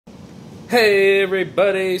Hey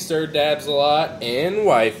everybody, Sir Dabs-a-Lot and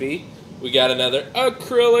Wifey. We got another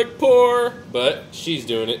acrylic pour, but she's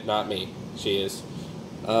doing it, not me. She is.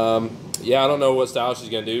 Yeah, I don't know what style she's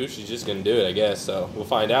going to do. She's just going to do it, I guess. So we'll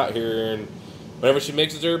find out here and whenever she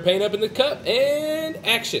mixes her paint up in the cup. And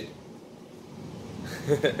action.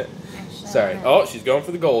 Sorry. Oh, she's going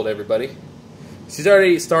for the gold, everybody. She's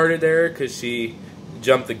already started there because she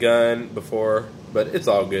jumped the gun before, but it's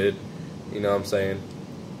all good. You know what I'm saying?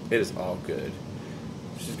 It is all good.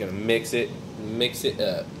 She's going to mix it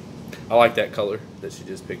up. I like that color that she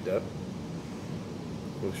just picked up.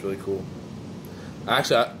 Looks really cool.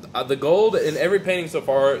 Actually, the gold in every painting so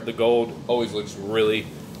far, the gold always looks really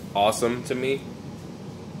awesome to me.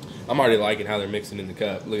 I'm already liking how they're mixing in the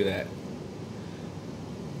cup. Look at that.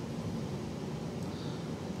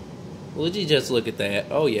 Would you just look at that?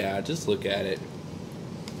 Oh yeah, just look at it.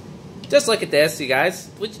 Just look at this, you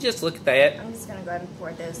guys. Would you just look at that? I'm just gonna go ahead and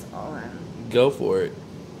pour this all in. Go for it.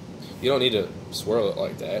 You don't need to swirl it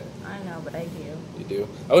like that. I know, but I do. You do?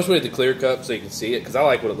 I wish we had the clear cup so you can see it, because I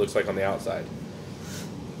like what it looks like on the outside.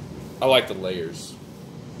 I like the layers.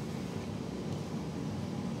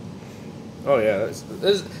 Oh yeah,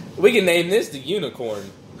 we can name this the unicorn.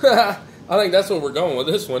 I think that's what we're going with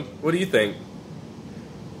this one. What do you think?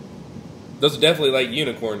 Those are definitely like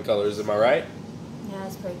unicorn colors, am I right? Yeah,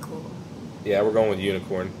 it's pretty cool. Yeah, we're going with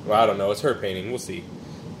unicorn. Well, I don't know. It's her painting. We'll see.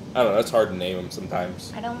 I don't know. It's hard to name them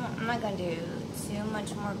sometimes. I'm not going to do too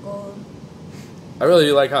much more gold. I really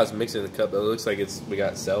do like how it's mixed in the cup. It looks like we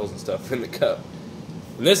got cells and stuff in the cup.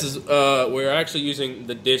 And this is, we're actually using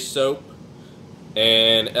the dish soap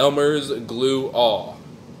and Elmer's Glue All.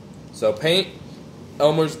 So paint,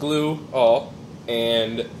 Elmer's Glue All,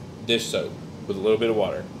 and dish soap with a little bit of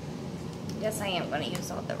water. Yes, I am going to use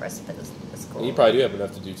all the rest of this gold. And you probably do have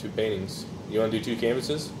enough to do 2 paintings. You want to do 2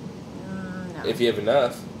 canvases? No. If you have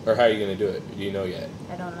enough. Or how are you going to do it? Do you know yet?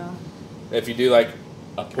 I don't know. If you do like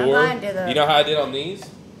a pour, do you know how I did on these?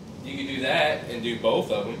 You could do that and do both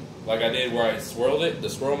of them. Like I did where I swirled it, the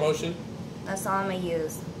swirl motion. That's all I'm going to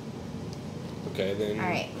use. Okay, then.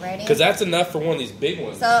 Alright, ready? Because that's enough for one of these big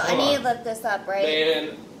ones. So I need to lift this up, right?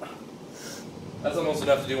 Man, that's almost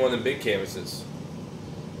enough to do one of them big canvases.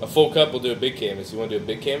 A full cup will do a big canvas. You want to do a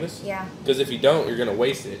big canvas? Yeah. Because if you don't, you're going to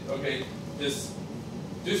waste it. Okay, just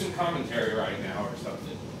do some commentary right now or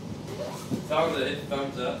something. Tell them to hit the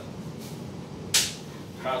thumbs up.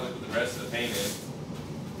 I'll look at the rest of the paint in.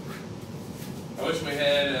 I wish we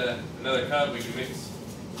had another cup we could mix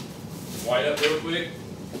some white up real quick.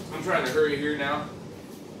 I'm trying to hurry here now.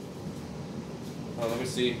 Oh, let me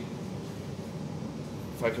see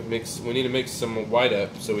if I can mix. We need to mix some white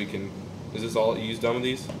up so we can. Is this all you done with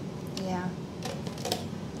these? Yeah.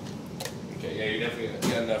 Okay, yeah, you're definitely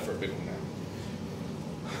got enough for a big one now.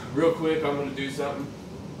 Real quick, I'm going to do something.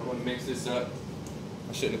 I'm going to mix this up.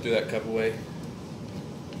 I shouldn't have threw that cup away,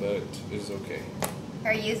 but it's okay.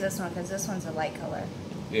 Or use this one because this one's a light color.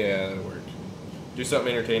 Yeah, that'll work. Do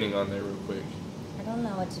something entertaining on there real quick. I don't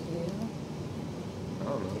know what to do. I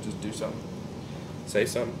don't know, just do something. Say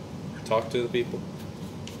something. Talk to the people.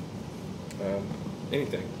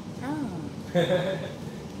 Anything. Oh.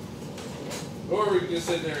 Or we can just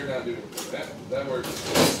sit there and not do it. That works.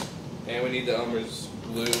 And we need the Elmer's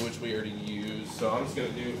glue, which we already used. So I'm just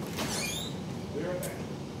going to do...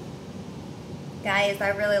 Guys, I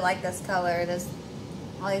really like this color.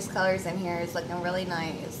 All these colors in here is looking really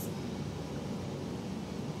nice.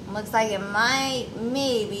 Looks like it might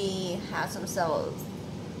maybe have some cells.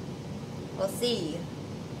 We'll see.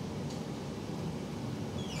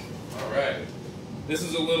 Alright. This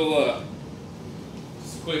is a little,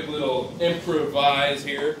 just a quick little improvise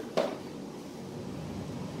here.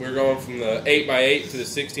 We're going from the 8x8 to the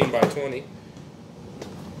 16x20.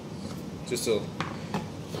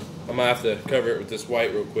 I'm going to have to cover it with this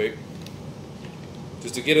white real quick.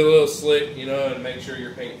 Just to get a little slick, you know, and make sure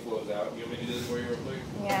your paint flows out. You want me to do this for you real quick?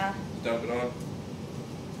 Yeah. Dump it on.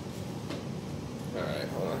 Alright,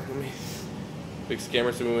 hold on. Let me fix the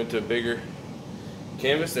camera so we went to a bigger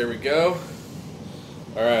canvas. There we go.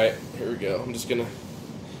 Alright, here we go. I'm just going to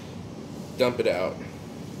dump it out.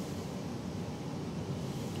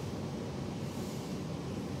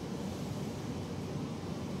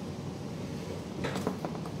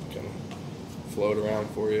 Kind of float around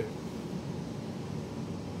for you.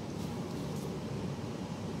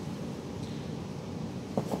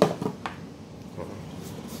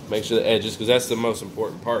 Make sure the edges, because that's the most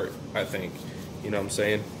important part, I think. You know what I'm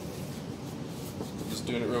saying? Just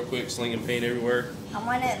doing it real quick, slinging paint everywhere. I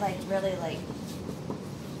want it like really like.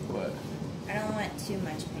 What? I don't want too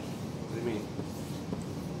much paint. What do you mean?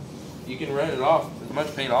 You can run it off, as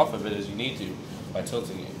much paint off of it as you need to. by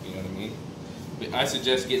tilting it. You know what I mean? But I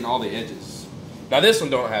suggest getting all the edges. Now this one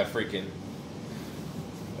don't have freaking.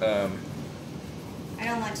 I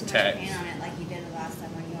don't want too much tack. paint on it like you did the last time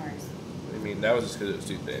on yours. I mean, that was just because it was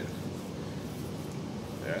too thin.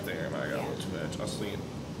 Yeah, I think I might have got a little too much. I'll sling it.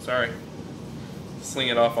 Sorry. Sling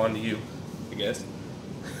it off onto you, I guess.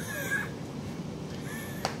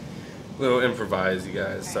 Little improvise, you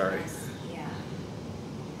guys. Sorry. Yeah.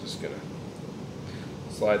 Just gonna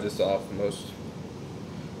slide this off most,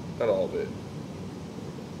 not all of it.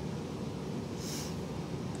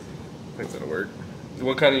 I think that'll work.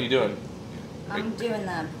 What kind are you doing? I'm doing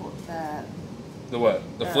the what?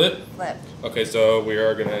 The flip? Flip. Okay, so we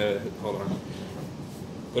are gonna, hold on.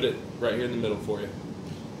 Put it right here in the middle for you.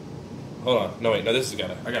 Hold on. No, wait. No, this is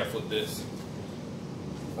I gotta flip this.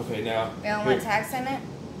 Okay, now. You don't want tacks in it?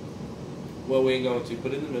 Well, we ain't going to.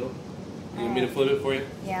 Put it in the middle. You want me to flip it for you?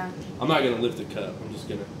 Yeah. I'm not gonna lift the cup. I'm just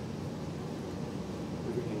gonna.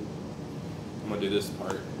 I'm gonna do this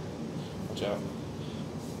part. Watch out.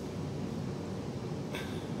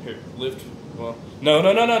 Here, lift. Well, no.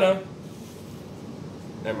 Never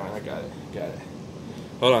mind. I got it.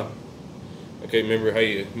 Hold on. Okay, remember how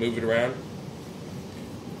you move it around?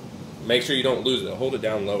 Make sure you don't lose it. Hold it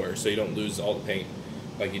down lower so you don't lose all the paint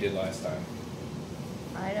like you did last time.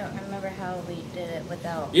 I don't remember how we did it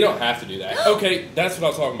without. You don't have to do that. Okay, that's what I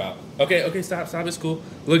was talking about. Okay, stop. It's cool.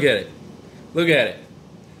 Look at it.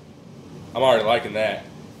 I'm already liking that.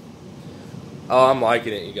 Oh, I'm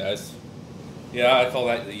liking it, you guys. Yeah, I call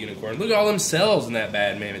that the unicorn. Look at all them cells in that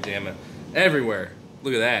bad mamma jamma. Everywhere.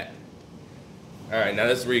 Look at that. Alright, now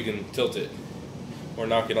this is where you can tilt it. Or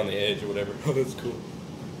knock it on the edge or whatever. Oh, that's cool.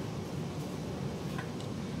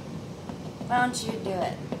 Why don't you do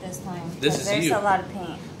it this time? This is there's you. a lot of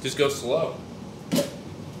paint. Just go slow.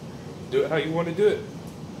 Do it how you want to do it.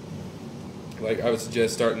 Like, I would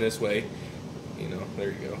suggest starting this way. You know,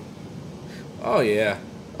 there you go. Oh, yeah.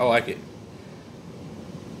 I like it.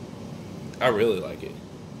 I really like it.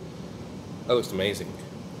 That looks amazing.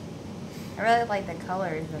 I really like the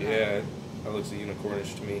colors of it. Yeah, that looks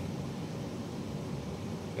unicornish to me.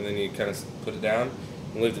 And then you kind of put it down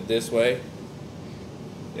and lift it this way.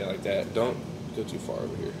 Yeah, like that. Don't go too far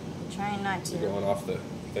over here. I'm trying not to. You're going off the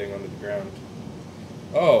thing onto the ground.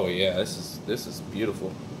 Oh yeah, this is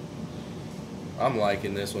beautiful. I'm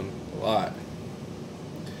liking this one a lot.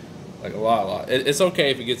 Like a lot. It's okay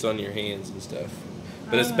if it gets on your hands and stuff,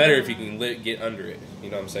 but it's better if you can get under it. You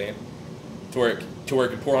know what I'm saying? To where it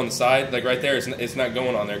can pour on the side, like right there. It's not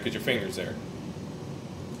going on there because your finger's there.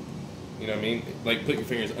 You know what I mean? Like put your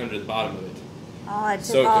fingers under the bottom of it. Oh, it took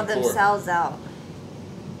So it all can them pour. cells out.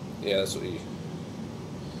 Yeah, that's what you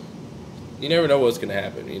never know what's gonna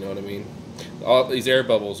happen. You know what I mean? All these air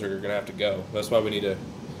bubbles are gonna have to go. That's why we need a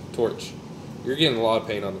torch. You're getting a lot of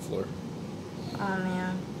paint on the floor. Oh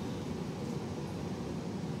man.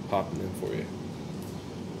 Popping in for you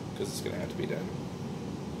because it's gonna have to be done.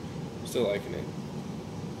 Still liking it.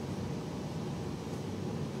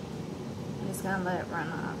 I'm just gonna let it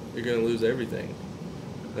run off. You're gonna lose everything.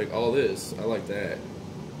 Like all this. I like that.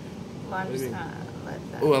 Well, I'm just gonna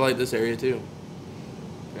let that. Oh, I like this area too.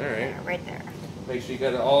 All right. There, right there. Make sure you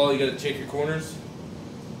gotta check your corners,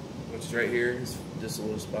 which is right here. It's just a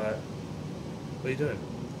little spot. What are you doing?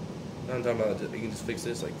 No, I'm talking about you can just fix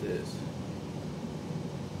this like this.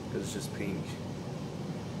 Because it's just pink.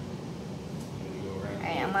 And you go around.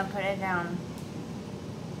 Alright, I'm gonna put it down.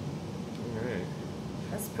 Alright.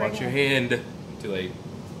 That's pretty. Watch your hand. Too late.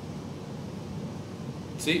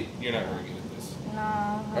 See? You're not very good at this.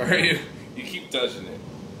 No. Alright? You keep touching it.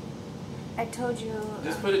 I told you.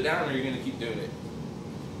 Just put it down or you're going to keep doing it.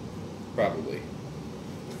 Probably.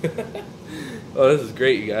 Oh, this is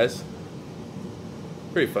great, you guys.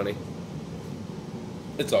 Pretty funny.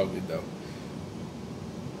 It's all good, though.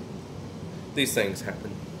 These things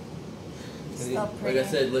happen. So Like pretty. I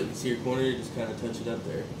said, look, you see your corner, you just kind of touch it up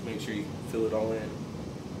there. Make sure you fill it all in.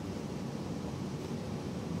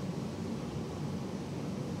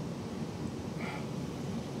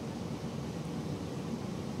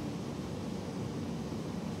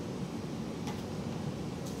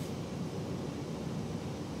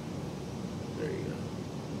 There you go.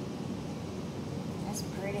 That's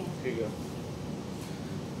pretty. Here you go.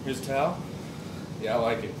 Here's a towel. Yeah, I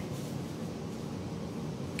like it.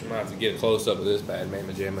 I'm gonna have to get a close up of this bad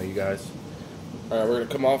mamma jamma, you guys. Alright, we're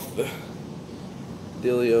gonna come off the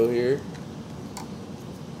dealio here.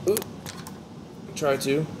 Ooh. Try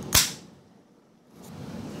to.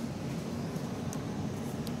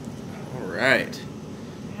 Alright.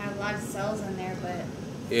 I have a lot of cells in there, but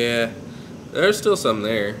Yeah. There's still some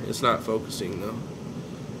there. It's not focusing though.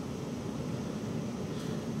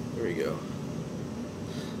 There we go.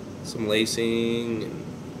 some lacing. And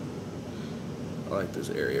I like this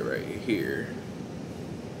area right here.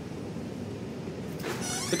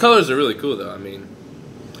 The colors are really cool though, I mean,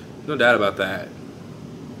 no doubt about that.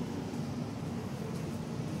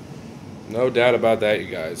 No doubt about that, you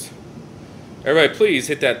guys. Everybody, please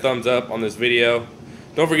hit that thumbs up on this video.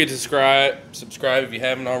 Don't forget to subscribe if you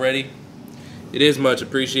haven't already. It is much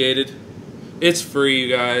appreciated. It's free,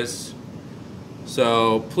 you guys.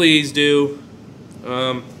 So please do.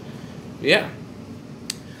 Yeah.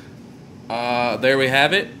 There we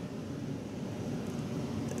have it.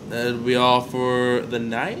 That'll be all for the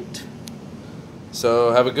night.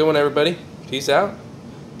 So have a good one, everybody. Peace out.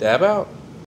 Dab out.